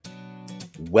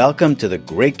Welcome to the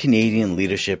Great Canadian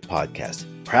Leadership Podcast,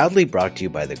 proudly brought to you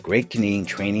by the Great Canadian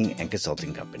Training and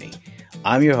Consulting Company.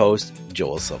 I'm your host,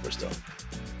 Joel Silverstone.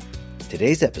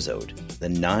 Today's episode, the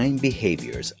 9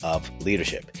 Behaviors of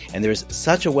Leadership. And there's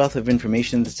such a wealth of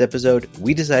information in this episode,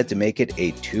 we decided to make it a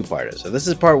two-parter. So this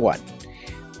is part 1.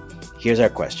 Here's our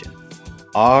question.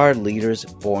 Are leaders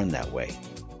born that way?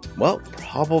 Well,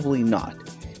 probably not.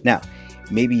 Now,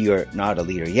 maybe you're not a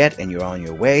leader yet and you're on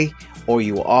your way, or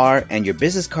you are, and your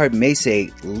business card may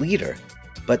say leader,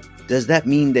 but does that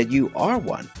mean that you are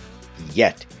one?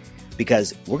 Yet.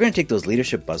 Because we're going to take those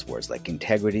leadership buzzwords like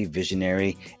integrity,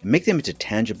 visionary, and make them into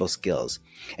tangible skills,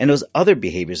 and those other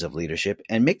behaviors of leadership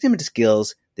and make them into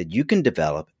skills that you can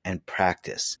develop and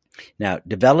practice. Now,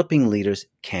 developing leaders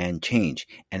can change,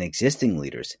 and existing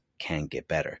leaders can get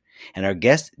better. And our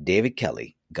guest, David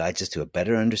Kelly, guides us to a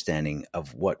better understanding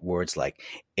of what words like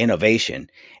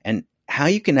innovation and how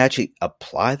you can actually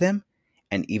apply them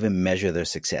and even measure their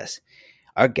success.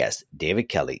 Our guest, David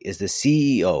Kelly, is the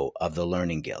CEO of the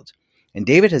Learning Guild. And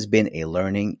David has been a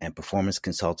learning and performance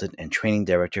consultant and training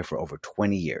director for over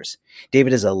 20 years.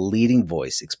 David is a leading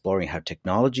voice exploring how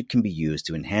technology can be used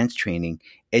to enhance training,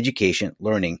 education,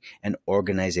 learning, and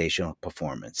organizational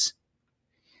performance.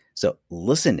 So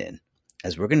listen in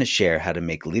as we're going to share how to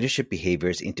make leadership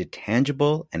behaviors into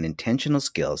tangible and intentional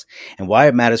skills and why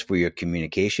it matters for your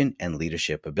communication and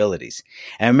leadership abilities.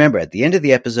 And remember, at the end of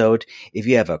the episode, if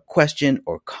you have a question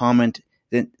or comment,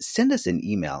 then send us an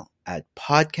email at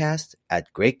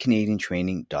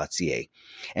podcast@greatcanadiantraining.ca.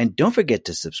 And don't forget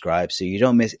to subscribe so you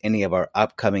don't miss any of our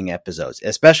upcoming episodes,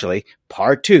 especially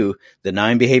part 2, the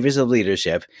 9 Behaviors of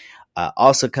Leadership.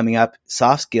 Also coming up,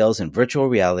 soft skills and virtual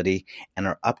reality, and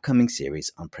our upcoming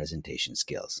series on presentation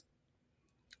skills.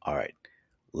 All right,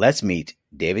 let's meet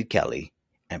David Kelly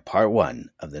and part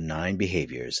 1 of the 9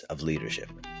 Behaviors of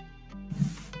Leadership.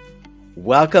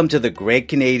 Welcome to the Great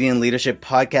Canadian Leadership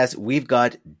Podcast. We've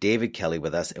got David Kelly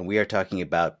with us, and we are talking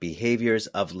about behaviors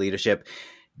of leadership.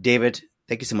 David,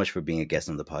 thank you so much for being a guest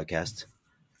on the podcast.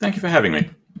 Thank you for having me.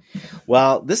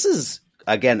 Well, this is,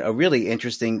 again, a really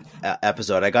interesting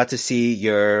episode. I got to see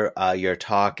your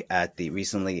talk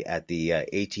recently at the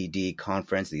ATD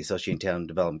conference, the Associate Talent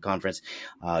Development Conference.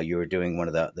 You were doing one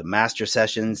of the master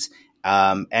sessions,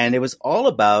 and it was all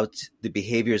about the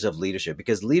behaviors of leadership,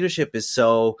 because leadership is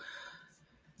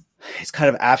it's kind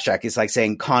of abstract. It's like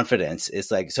saying confidence. It's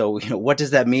like, so, what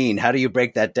does that mean? How do you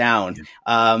break that down?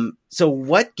 So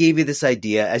what gave you this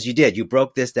idea? As you did, you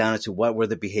broke this down into what were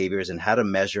the behaviors and how to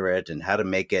measure it and how to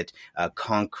make it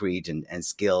concrete and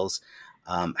skills.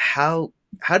 How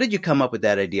did you come up with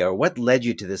that idea, or what led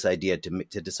you to this idea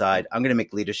to decide I'm going to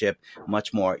make leadership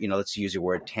much more, let's use your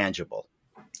word, tangible?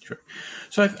 Sure.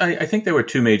 So I think there were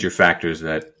 2 major factors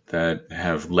that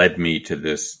have led me to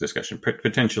this discussion,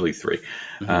 potentially 3.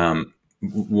 Mm-hmm.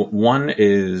 One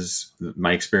is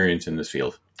my experience in this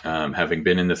field, having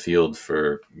been in the field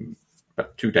for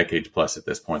about 2 decades plus at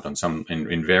this point on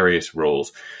in various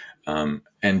roles,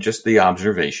 and just the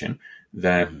observation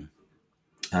that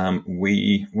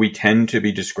we tend to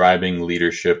be describing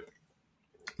leadership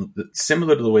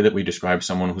similar to the way that we describe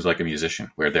someone who's like a musician,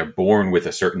 where they're born with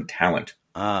a certain talent,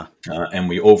 and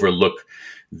we overlook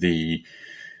the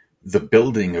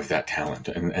building of that talent,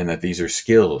 and that these are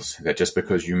skills that just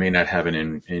because you may not have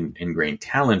an ingrained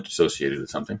talent associated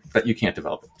with something, that you can't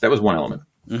develop it. That was one element.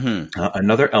 Mm-hmm.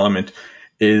 Another element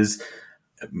is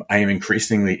I am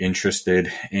increasingly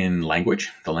interested in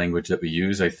language. The language that we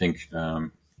use, I think,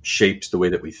 shapes the way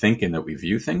that we think and that we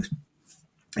view things.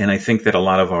 And I think that a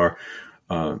lot of our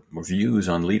views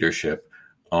on leadership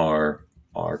are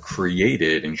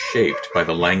created and shaped by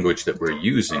the language that we're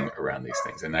using around these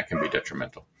things, and that can be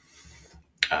detrimental.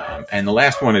 And the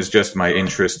last one is just my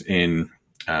interest in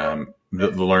the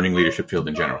learning leadership field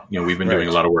in general. We've been doing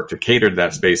a lot of work to cater to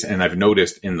that space, and I've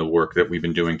noticed in the work that we've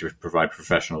been doing to provide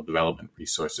professional development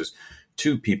resources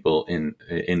to people in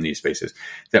these spaces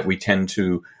that we tend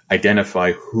to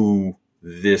identify who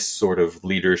this sort of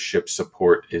leadership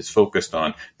support is focused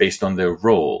on based on their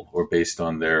role or based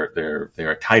on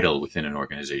their title within an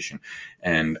organization.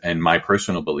 And my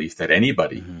personal belief that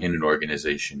anybody in an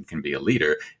organization can be a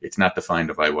leader. It's not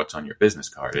defined by what's on your business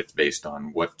card. It's based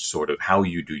on how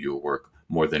you do your work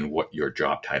more than what your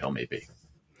job title may be.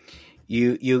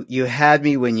 You had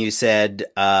me when you said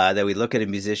that we look at a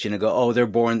musician and go, oh, they're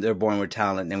born with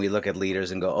talent. And then we look at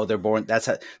leaders and go, oh, they're born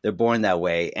that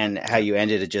way. And how you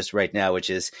ended it just right now, which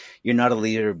is you're not a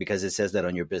leader because it says that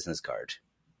on your business card.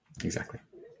 Exactly.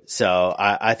 So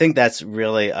I think that's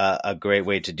really a great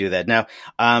way to do that. Now,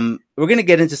 we're going to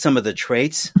get into some of the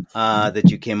traits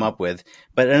that you came up with.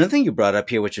 But another thing you brought up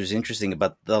here, which was interesting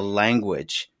about the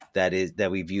language that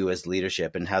we view as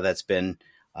leadership, and how that's been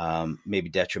maybe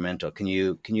detrimental. Can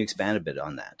you expand a bit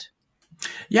on that?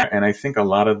 Yeah, and I think a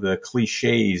lot of the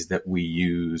cliches that we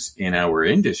use in our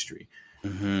industry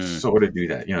sort of do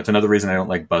that. It's another reason I don't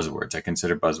like buzzwords. I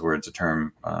consider buzzwords a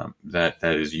term that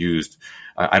is used.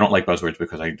 I don't like buzzwords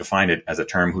because I define it as a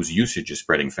term whose usage is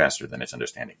spreading faster than its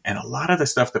understanding. And a lot of the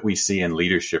stuff that we see in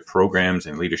leadership programs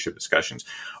and leadership discussions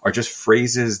are just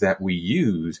phrases that we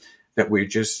use that we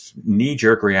just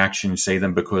knee-jerk reaction, say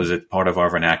them because it's part of our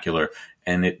vernacular,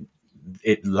 and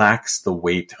it lacks the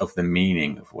weight of the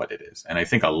meaning of what it is. And I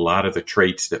think a lot of the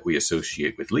traits that we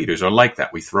associate with leaders are like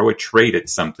that. We throw a trait at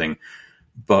something,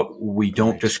 but we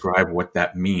don't describe what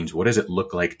that means. What does it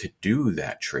look like to do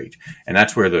that trait? And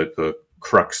that's where the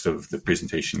crux of the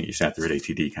presentation that you sat through at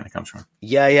ATD kind of comes from.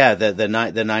 Yeah.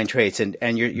 The nine traits.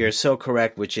 And you're so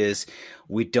correct, which is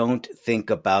we don't think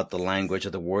about the language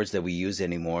or the words that we use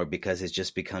anymore because it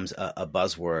just becomes a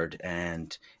buzzword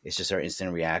and it's just our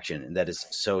instant reaction. And that is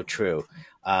so true.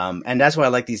 And that's why I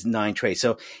like these 9 traits.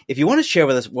 So if you want to share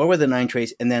with us, what were the 9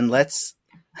 traits? And then let's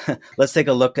take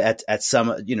a look at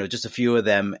some, just a few of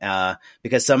them,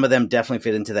 because some of them definitely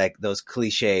fit into those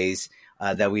cliches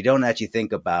that we don't actually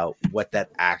think about what that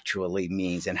actually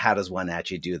means and how does one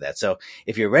actually do that. So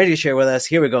if you're ready to share with us,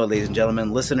 here we go, ladies and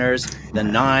gentlemen, listeners, the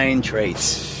 9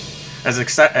 traits.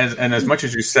 As much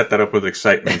as you set that up with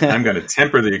excitement, I'm going to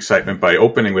temper the excitement by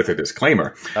opening with a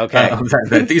disclaimer. Okay.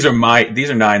 That these are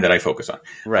 9 that I focus on.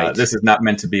 Right. This is not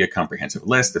meant to be a comprehensive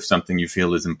list. If something you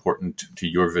feel is important to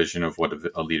your vision of what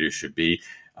a leader should be,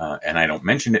 and I don't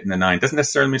mention it in the 9, doesn't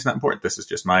necessarily mean it's not important. This is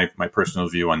just my personal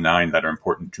view on 9 that are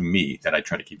important to me that I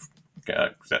try to keep.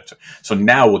 So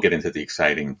now we'll get into the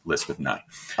exciting list with 9.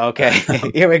 Okay,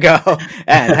 here we go.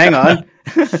 And hang on.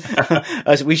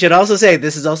 We should also say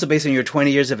this is also based on your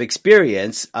 20 years of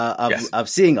experience of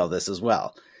seeing all this as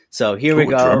well. So here we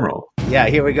go. Drum roll. Yeah,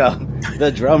 here we go.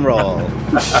 The drum roll.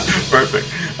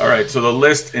 Perfect. All right. So the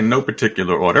list in no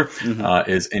particular order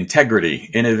is integrity,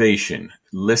 innovation,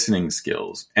 listening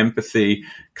skills, empathy,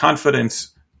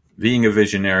 confidence, being a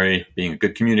visionary, being a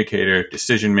good communicator,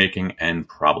 decision-making, and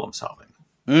problem-solving.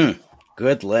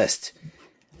 Good list.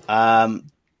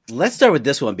 Let's start with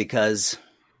this one because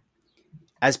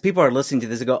as people are listening to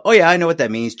this, they go, oh, yeah, I know what that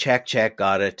means. Check,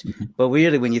 got it. But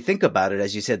really, when you think about it,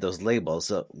 as you said, those labels,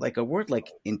 so like a word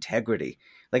like integrity,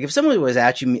 like if someone was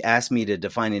actually asked me to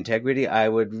define integrity, I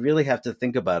would really have to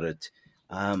think about it.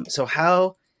 So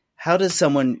how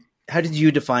did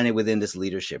you define it within this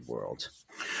leadership world?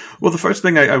 Well, the first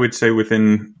thing I would say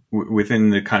within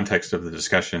the context of the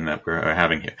discussion that we're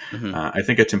having here, I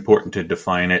think it's important to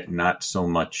define it not so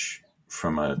much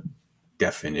from a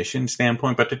definition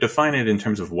standpoint, but to define it in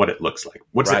terms of what it looks like.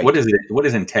 What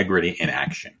is integrity in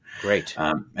action? Great.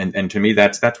 And to me,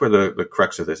 that's where the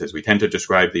crux of this is. We tend to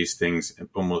describe these things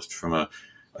almost from a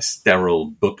sterile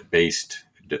book-based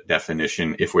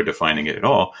definition, if we're defining it at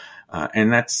all.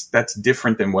 And that's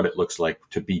different than what it looks like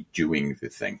to be doing the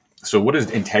thing. So what does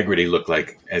integrity look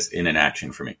like as in an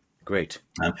action for me? Great.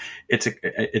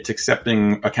 It's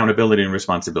accepting accountability and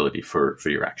responsibility for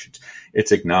your actions.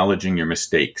 It's acknowledging your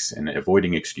mistakes and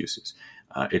avoiding excuses.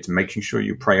 It's making sure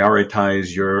you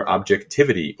prioritize your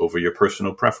objectivity over your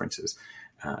personal preferences.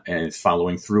 And it's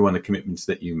following through on the commitments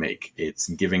that you make. It's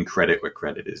giving credit where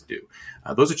credit is due.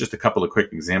 Those are just a couple of quick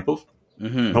examples.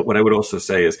 But what I would also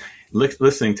say is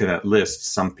listening to that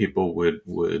list, some people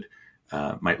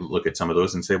might look at some of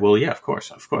those and say, well, yeah, of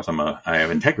course, I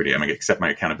have integrity. I'm going to accept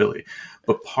my accountability.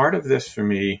 But part of this for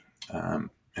me, and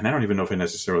I don't even know if I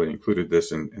necessarily included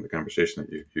this in the conversation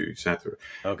that you sat through,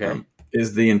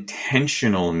 is the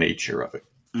intentional nature of it.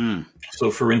 So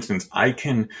for instance, I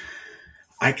can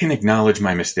acknowledge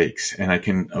my mistakes and I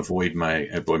can avoid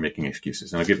making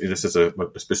excuses. And I'll give you this as a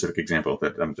specific example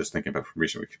that I'm just thinking about from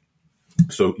recent weeks.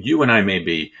 So you and I may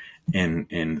be in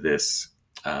this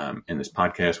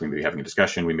podcast, we may be having a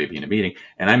discussion, we may be in a meeting,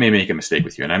 and I may make a mistake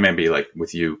with you, and I may be like,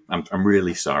 with you, I'm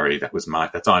really sorry.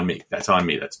 That's on me. That's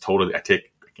totally, I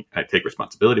take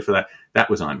responsibility for that. That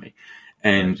was on me.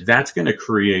 And that's going to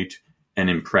create an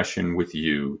impression with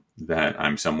you that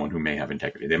I'm someone who may have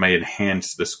integrity. They may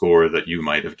enhance the score that you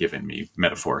might have given me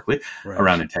metaphorically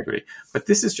around integrity. But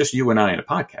this is just you and I in a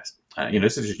podcast.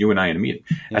 This is just you and I in a meeting,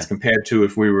 as compared to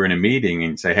if we were in a meeting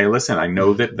and say, hey, listen, I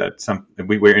know that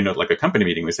we were in a company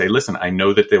meeting. We say, listen, I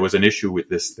know that there was an issue with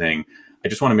this thing. I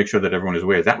just want to make sure that everyone is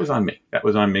aware. That was on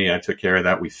me. I took care of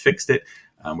that. We fixed it.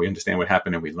 We understand what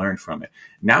happened and we learned from it.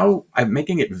 Now I'm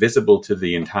making it visible to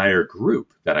the entire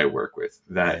group that I work with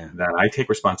that I take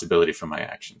responsibility for my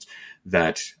actions,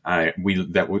 that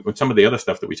some of the other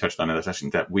stuff that we touched on in the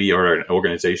session, that we are an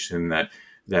organization that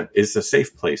that is a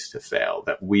safe place to fail,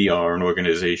 that we are an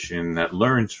organization that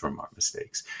learns from our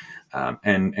mistakes.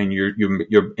 And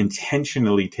you're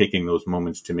intentionally taking those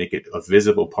moments to make it a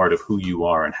visible part of who you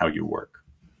are and how you work.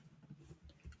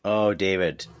 Oh,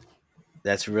 David,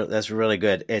 that's really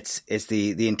good. It's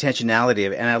the intentionality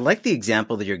of it. And I like the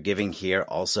example that you're giving here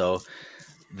also,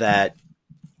 that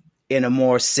in a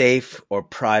more safe or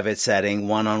private setting,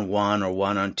 one-on-one or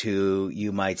one-on-two,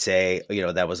 you might say,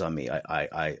 that was on me.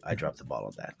 I dropped the ball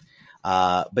on that.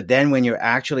 But then when you're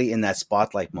actually in that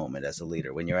spotlight moment as a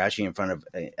leader, when you're actually in front of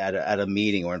at a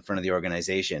meeting or in front of the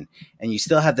organization, and you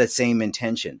still have that same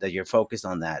intention, that you're focused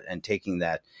on that and taking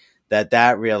that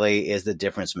really is the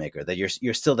difference maker, that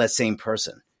you're still that same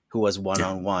person who was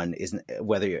one-on-one, isn't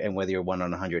whether you're one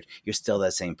on 100, you're still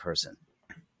that same person.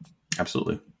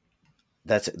 Absolutely.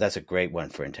 That's a great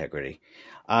one for integrity.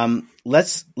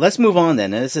 Let's move on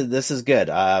then. And this is good.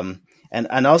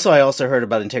 And also, I also heard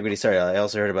about integrity. Sorry, I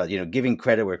also heard about, giving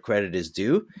credit where credit is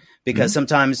due, because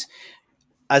sometimes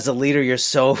as a leader, you're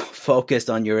so focused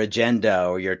on your agenda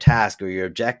or your task or your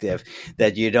objective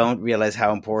that you don't realize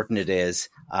how important it is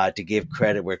to give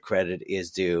credit where credit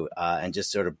is due, and just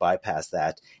sort of bypass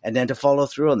that. And then to follow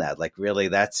through on that, like really,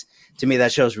 to me,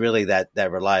 that shows really that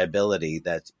reliability,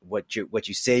 that what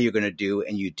you say you're going to do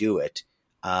and you do it.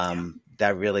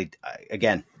 That really,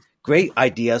 again, great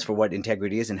ideas for what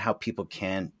integrity is and how people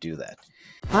can do that.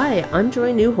 Hi, I'm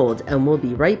Joy Newhold, and we'll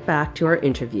be right back to our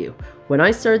interview. When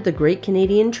I started the Great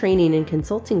Canadian Training and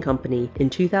Consulting Company in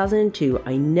 2002,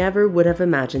 I never would have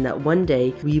imagined that one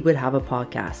day we would have a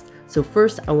podcast. So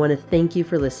first, I want to thank you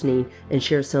for listening and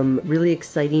share some really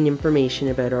exciting information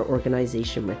about our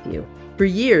organization with you. For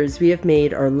years, we have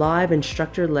made our live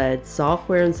instructor-led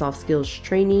software and soft skills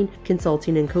training,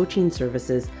 consulting, and coaching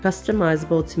services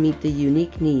customizable to meet the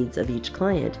unique needs of each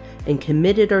client, and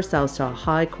committed ourselves to a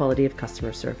high quality of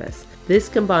customer service. This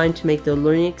combined to make the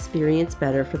learning experience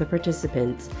better for the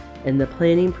participants and the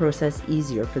planning process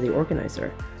easier for the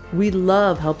organizer. We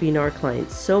love helping our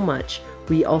clients so much.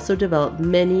 We also develop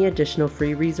many additional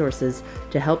free resources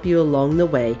to help you along the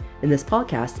way, and this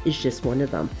podcast is just one of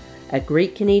them. At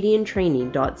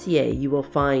greatcanadiantraining.ca, you will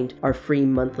find our free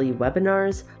monthly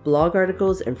webinars, blog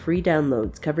articles, and free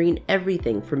downloads covering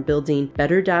everything from building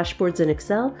better dashboards in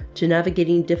Excel to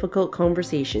navigating difficult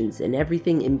conversations and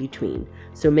everything in between.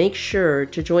 So make sure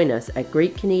to join us at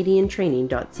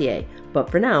greatcanadiantraining.ca. But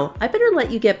for now, I better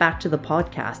let you get back to the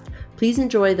podcast. Please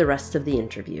enjoy the rest of the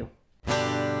interview.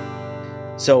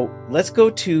 So let's go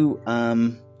to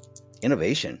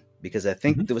innovation, because I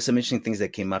think there was some interesting things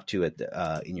that came up to it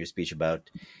in your speech about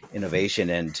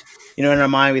innovation. And, in our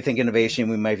mind, we think innovation,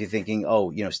 we might be thinking,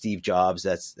 Steve Jobs,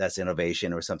 that's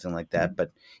innovation or something like that.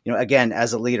 But, again,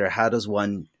 as a leader, how does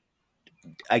one,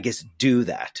 I guess, do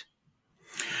that?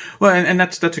 Well, and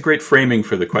that's a great framing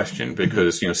for the question,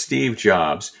 because, Steve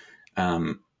Jobs,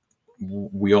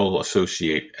 we all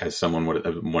associate as someone,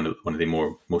 one of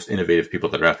the most innovative people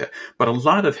that are out there. But a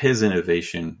lot of his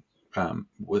innovation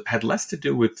had less to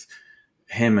do with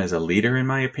him as a leader, in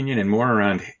my opinion, and more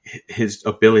around his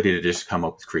ability to just come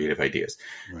up with creative ideas.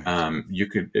 Right.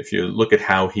 If you look at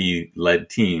how he led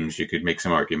teams, you could make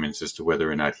some arguments as to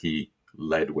whether or not he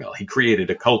led well. He created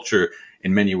a culture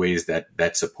in many ways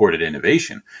that supported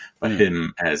innovation, but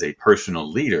him as a personal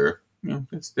leader,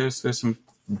 there's some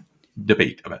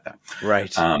debate about that.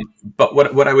 Right. But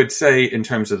what I would say in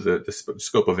terms of the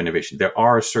scope of innovation, there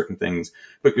are certain things,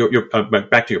 but you're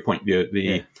back to your point,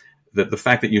 the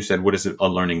fact that you said, what does a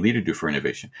learning leader do for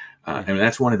innovation? And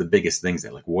that's one of the biggest things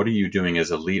that, like, what are you doing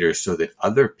as a leader so that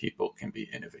other people can be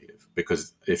innovative?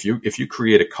 Because if you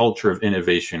create a culture of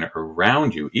innovation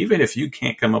around you, even if you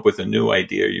can't come up with a new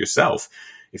idea yourself,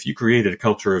 if you created a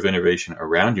culture of innovation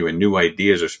around you and new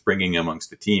ideas are springing amongst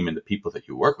the team and the people that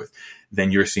you work with, then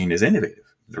you're seen as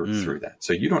innovative through that.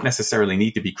 So you don't necessarily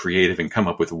need to be creative and come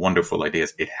up with wonderful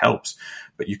ideas. It helps,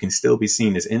 but you can still be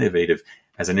seen as innovative,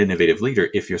 as an innovative leader,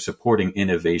 if you're supporting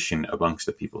innovation amongst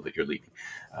the people that you're leading.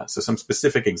 So some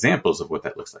specific examples of what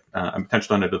that looks like. I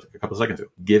touched on it a couple of seconds ago.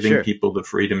 Giving people the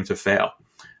freedom to fail.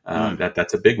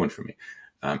 That's a big one for me.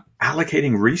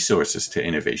 Allocating resources to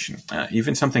innovation,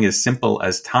 even something as simple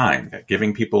as time,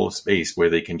 giving people space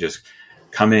where they can just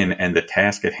come in and the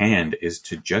task at hand is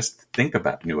to just think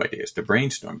about new ideas, to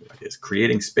brainstorm new ideas,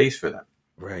 creating space for that.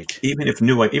 Right. Even if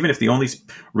the only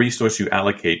resource you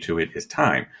allocate to it is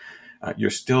time,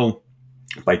 you're still,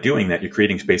 by doing that, you're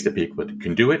creating space that people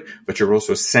can do it, but you're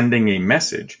also sending a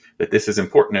message that this is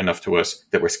important enough to us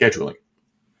that we're scheduling.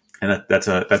 And that's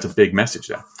a big message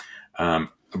there.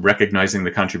 Recognizing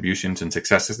the contributions and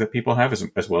successes that people have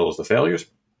as well as the failures.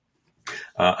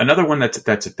 Another one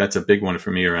that's a big one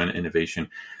for me around innovation.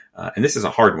 And this is a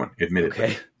hard one, admittedly.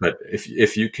 Okay. But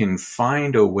if you can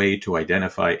find a way to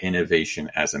identify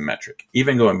innovation as a metric,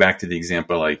 even going back to the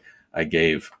example I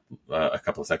gave a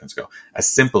couple of seconds ago,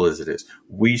 as simple as it is,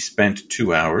 we spent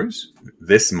 2 hours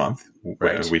this month.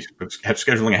 Right. We have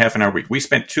scheduling a half an hour week. We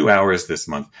spent 2 hours this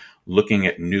month looking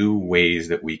at new ways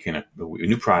that we can,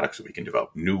 new products that we can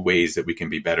develop, new ways that we can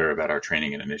be better about our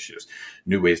training and initiatives,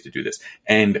 new ways to do this.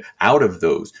 And out of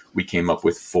those, we came up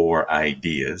with 4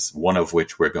 ideas, one of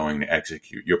which we're going to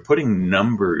execute. You're putting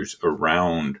numbers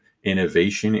around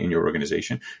innovation in your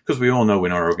organization, because we all know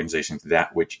in our organizations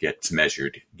that which gets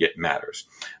measured matters.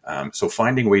 So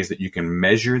finding ways that you can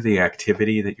measure the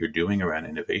activity that you're doing around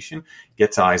innovation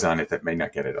gets eyes on it that may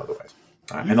not get it otherwise.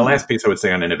 And the last piece I would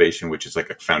say on innovation, which is like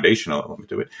a foundational element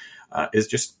to it, is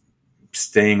just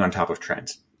staying on top of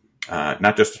trends.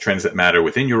 Not just the trends that matter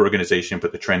within your organization,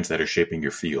 but the trends that are shaping your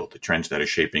field, the trends that are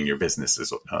shaping your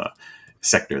business's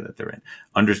sector that they're in.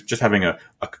 Just having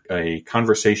a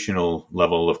conversational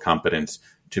level of competence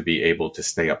to be able to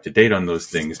stay up to date on those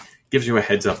things gives you a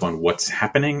heads up on what's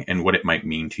happening and what it might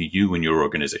mean to you and your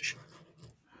organization.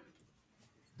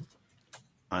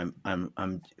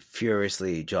 I'm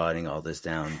furiously jotting all this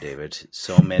down, David.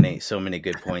 So many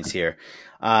good points here.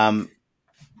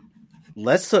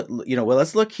 Let's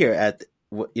look here at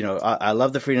I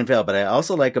love the freedom veil, but I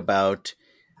also like about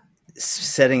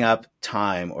setting up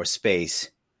time or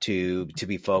space to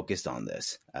be focused on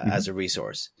this as a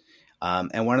resource.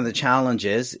 And one of the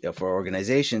challenges for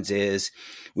organizations is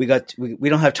we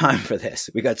don't have time for this.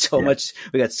 We got so much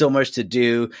to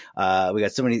do. We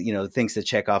got so many, things to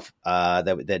check off,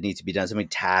 that need to be done, so many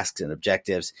tasks and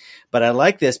objectives. But I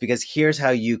like this because here's how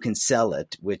you can sell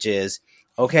it, which is,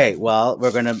 okay, well,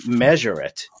 we're going to measure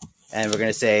it, and we're going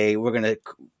to say,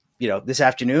 this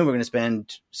afternoon, we're going to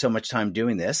spend so much time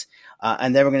doing this.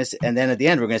 And then at the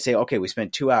end, we're going to say, okay, we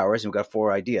spent 2 hours and we've got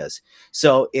 4 ideas.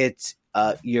 So it's,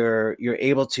 you're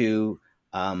able to,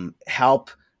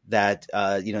 help that,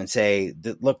 and say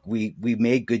that, look, we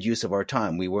made good use of our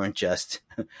time. We weren't just,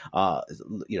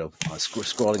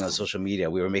 scrolling on social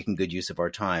media. We were making good use of our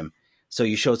time. So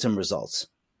you showed some results.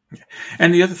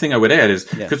 And the other thing I would add is,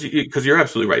 because you're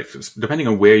absolutely right, depending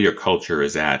on where your culture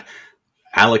is at,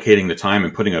 allocating the time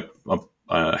and putting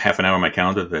a half an hour on my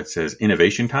calendar that says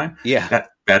innovation time. Yeah.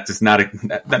 That does not,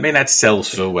 that may not sell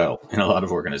so well in a lot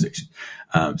of organizations.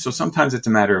 So sometimes it's a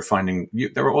matter of finding,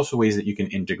 there are also ways that you can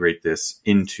integrate this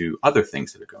into other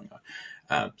things that are going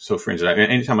on. So for instance,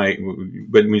 anytime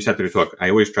when you sat there to talk, I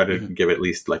always try to give at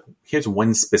least here's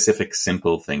one specific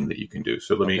simple thing that you can do.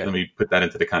 So let me put that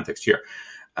into the context here.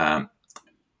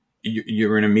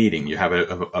 You're in a meeting, you have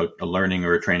a learning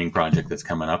or a training project that's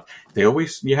coming up.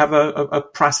 You have a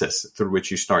process through which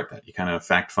you start that. You kind of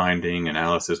fact finding,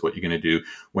 analysis, what you're going to do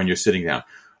when you're sitting down.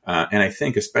 And I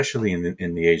think especially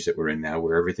in the age that we're in now,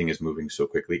 where everything is moving so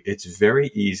quickly, it's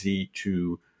very easy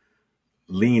to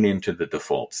lean into the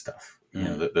default stuff.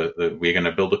 We're going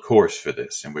to build a course for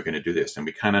this, and we're going to do this,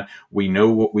 and we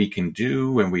know what we can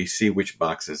do, and we see which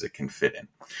boxes it can fit in.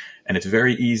 And it's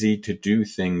very easy to do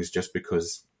things just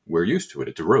because we're used to it.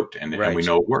 It's a rote, and we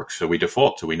know it works. So we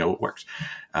default to we know it works.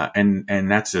 And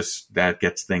that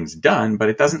gets things done, but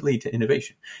it doesn't lead to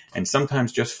innovation. And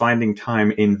sometimes just finding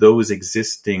time in those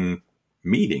existing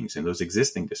meetings and those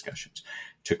existing discussions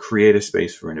to create a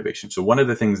space for innovation. So one of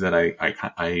the things that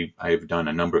I've done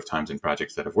a number of times in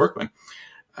projects that I've worked with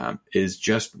is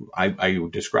just, I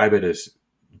describe it as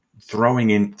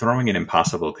throwing an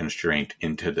impossible constraint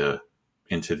into the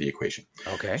equation.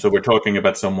 Okay. So we're talking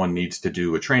about someone needs to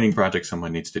do a training project,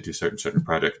 someone needs to do certain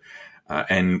project,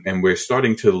 and we're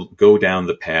starting to go down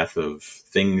the path of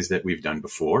things that we've done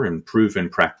before and proven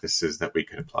practices that we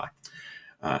could apply.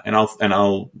 And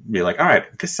I'll be like, all right,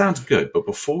 this sounds good, but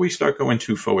before we start going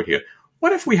too forward here,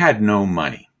 what if we had no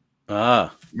money?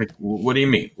 What do you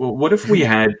mean? Well, what if we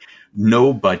had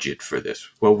no budget for this?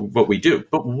 Well, what we do,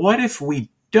 but what if we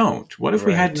don't? What if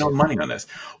we had no money on this?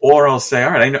 Or I'll say,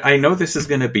 all right, I know this is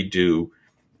going to be due.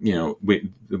 We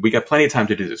got plenty of time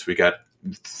to do this. We got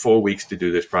 4 weeks to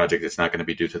do this project. It's not going to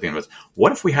be due to the end of this.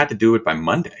 What if we had to do it by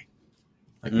Monday?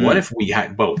 What if we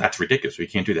had, well, that's ridiculous. We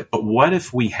can't do that. But what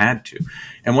if we had to?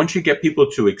 And once you get people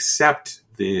to accept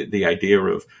the idea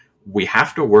of we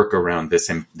have to work around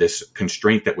this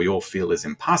constraint that we all feel is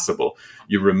impossible,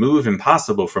 you remove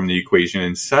impossible from the equation,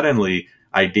 and suddenly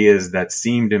ideas that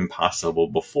seemed impossible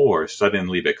before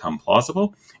suddenly become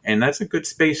plausible. And that's a good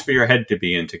space for your head to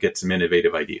be in to get some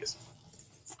innovative ideas.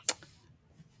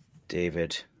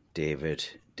 David.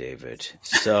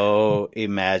 So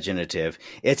imaginative.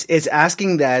 It's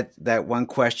asking that one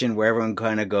question where everyone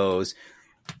kind of goes,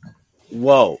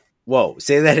 whoa, Whoa,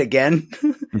 say that again.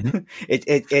 Mm-hmm.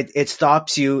 It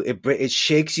stops you. It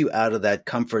shakes you out of that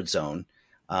comfort zone.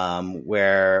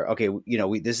 Where, okay,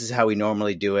 this is how we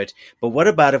normally do it. But what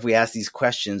about if we ask these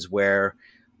questions where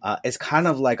it's kind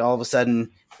of like all of a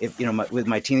sudden, if with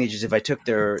my teenagers, if I took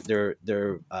their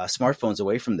smartphones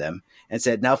away from them and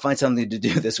said, now find something to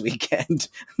do this weekend,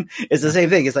 it's the same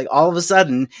thing. It's like all of a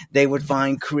sudden they would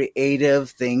find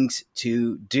creative things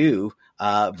to do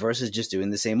versus just doing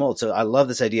the same old. So I love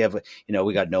this idea of,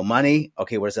 we got no money.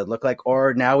 Okay, what does that look like?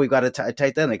 Or now we've got to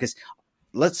tighten that, because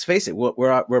let's face it,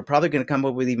 we're probably going to come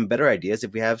up with even better ideas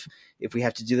if we have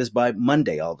to do this by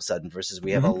Monday all of a sudden versus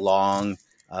we have a long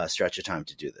stretch of time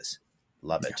to do this.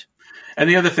 Love it. And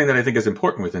the other thing that I think is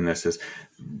important within this is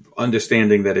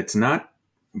understanding that it's not,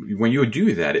 when you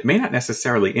do that, it may not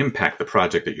necessarily impact the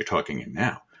project that you're talking in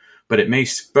now, but it may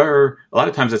spur, a lot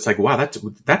of times it's like, wow,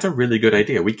 that's a really good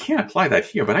idea. We can't apply that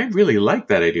here, but I really like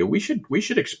that idea. We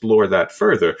should explore that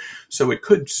further. So it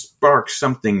could spark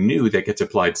something new that gets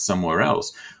applied somewhere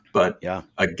else. But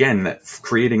again,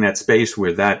 creating that space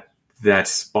where that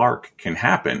spark can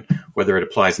happen, whether it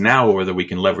applies now or whether we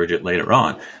can leverage it later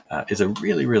on, is a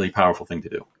really, really powerful thing to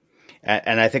do.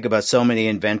 And I think about so many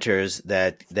inventors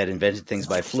that invented things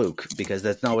by fluke, because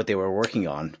that's not what they were working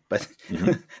on. But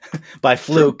by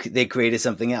fluke, they created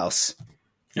something else.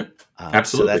 Yep,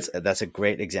 absolutely. So that's a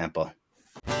great example.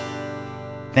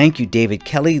 Thank you, David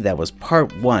Kelly. That was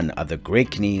part 1 of the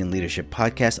Great Canadian Leadership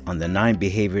Podcast on the 9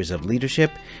 Behaviors of Leadership.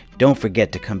 Don't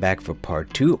forget to come back for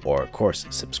part 2, or of course,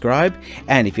 subscribe.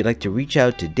 And if you'd like to reach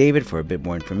out to David for a bit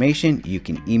more information, you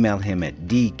can email him at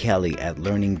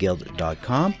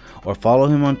dkelly@learningguild.com or follow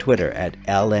him on Twitter at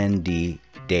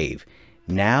LNDDave.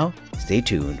 Now, stay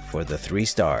tuned for the 3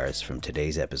 stars from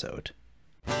today's episode.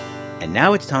 And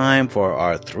now it's time for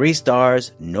our 3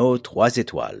 stars, nos 3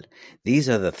 étoiles. These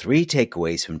are the 3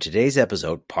 takeaways from today's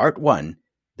episode, part 1,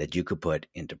 that you could put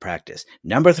into practice.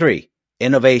 Number 3,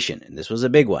 innovation. And this was a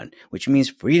big one, which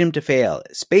means freedom to fail,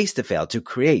 space to fail, to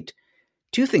create.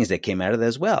 2 things that came out of that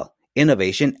as well.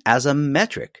 Innovation as a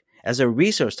metric, as a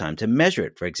resource time to measure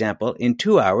it. For example, in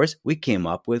 2 hours, we came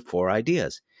up with 4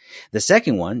 ideas. The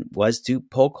second one was to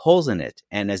poke holes in it.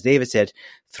 And as David said,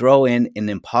 throw in an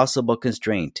impossible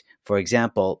constraint. For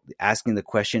example, asking the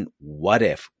question, what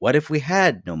if? What if we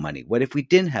had no money? What if we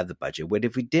didn't have the budget? What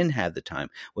if we didn't have the time?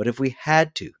 What if we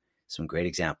had to? Some great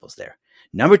examples there.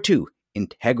 Number 2,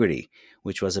 integrity,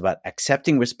 which was about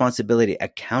accepting responsibility,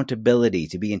 accountability,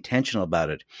 to be intentional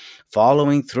about it,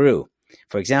 following through.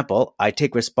 For example, I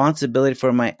take responsibility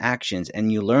for my actions,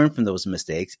 and you learn from those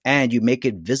mistakes and you make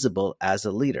it visible as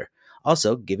a leader.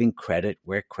 Also, giving credit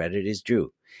where credit is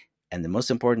due. And the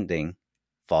most important thing,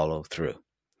 follow through.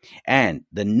 And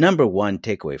the number 1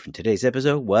 takeaway from today's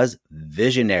episode was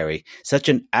visionary. Such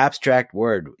an abstract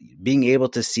word, being able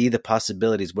to see the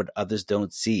possibilities, what others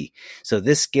don't see. So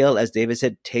this skill, as David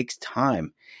said, takes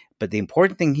time. But the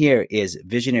important thing here is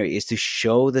visionary is to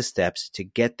show the steps to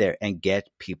get there and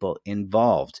get people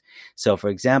involved. So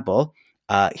for example,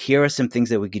 here are some things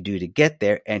that we could do to get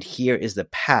there, and here is the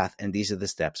path, and these are the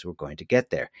steps we're going to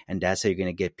get there. And that's how you're going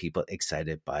to get people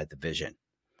excited by the vision.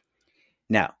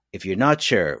 Now, if you're not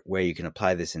sure where you can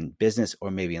apply this in business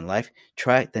or maybe in life,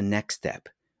 try the next step,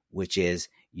 which is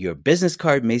your business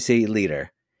card may say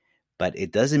leader, but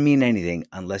it doesn't mean anything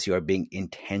unless you are being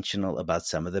intentional about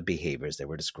some of the behaviors that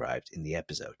were described in the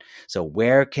episode. So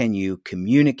where can you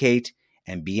communicate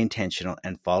and be intentional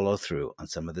and follow through on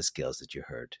some of the skills that you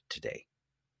heard today?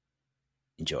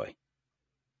 Enjoy.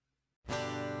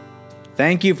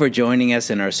 Thank you for joining us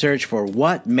in our search for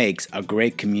what makes a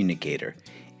great communicator.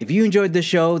 If you enjoyed the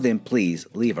show, then please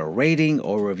leave a rating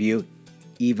or review.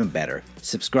 Even better,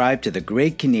 subscribe to the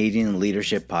Great Canadian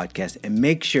Leadership Podcast and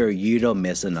make sure you don't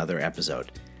miss another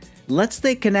episode. Let's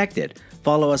stay connected.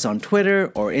 Follow us on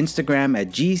Twitter or Instagram at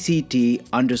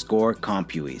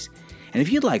GCT_Compues. And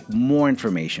if you'd like more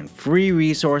information, free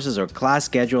resources, or class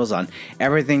schedules on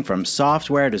everything from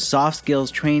software to soft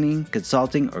skills training,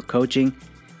 consulting, or coaching,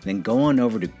 then go on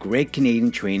over to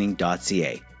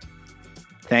greatcanadiantraining.ca.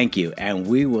 Thank you, and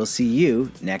we will see you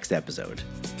next episode.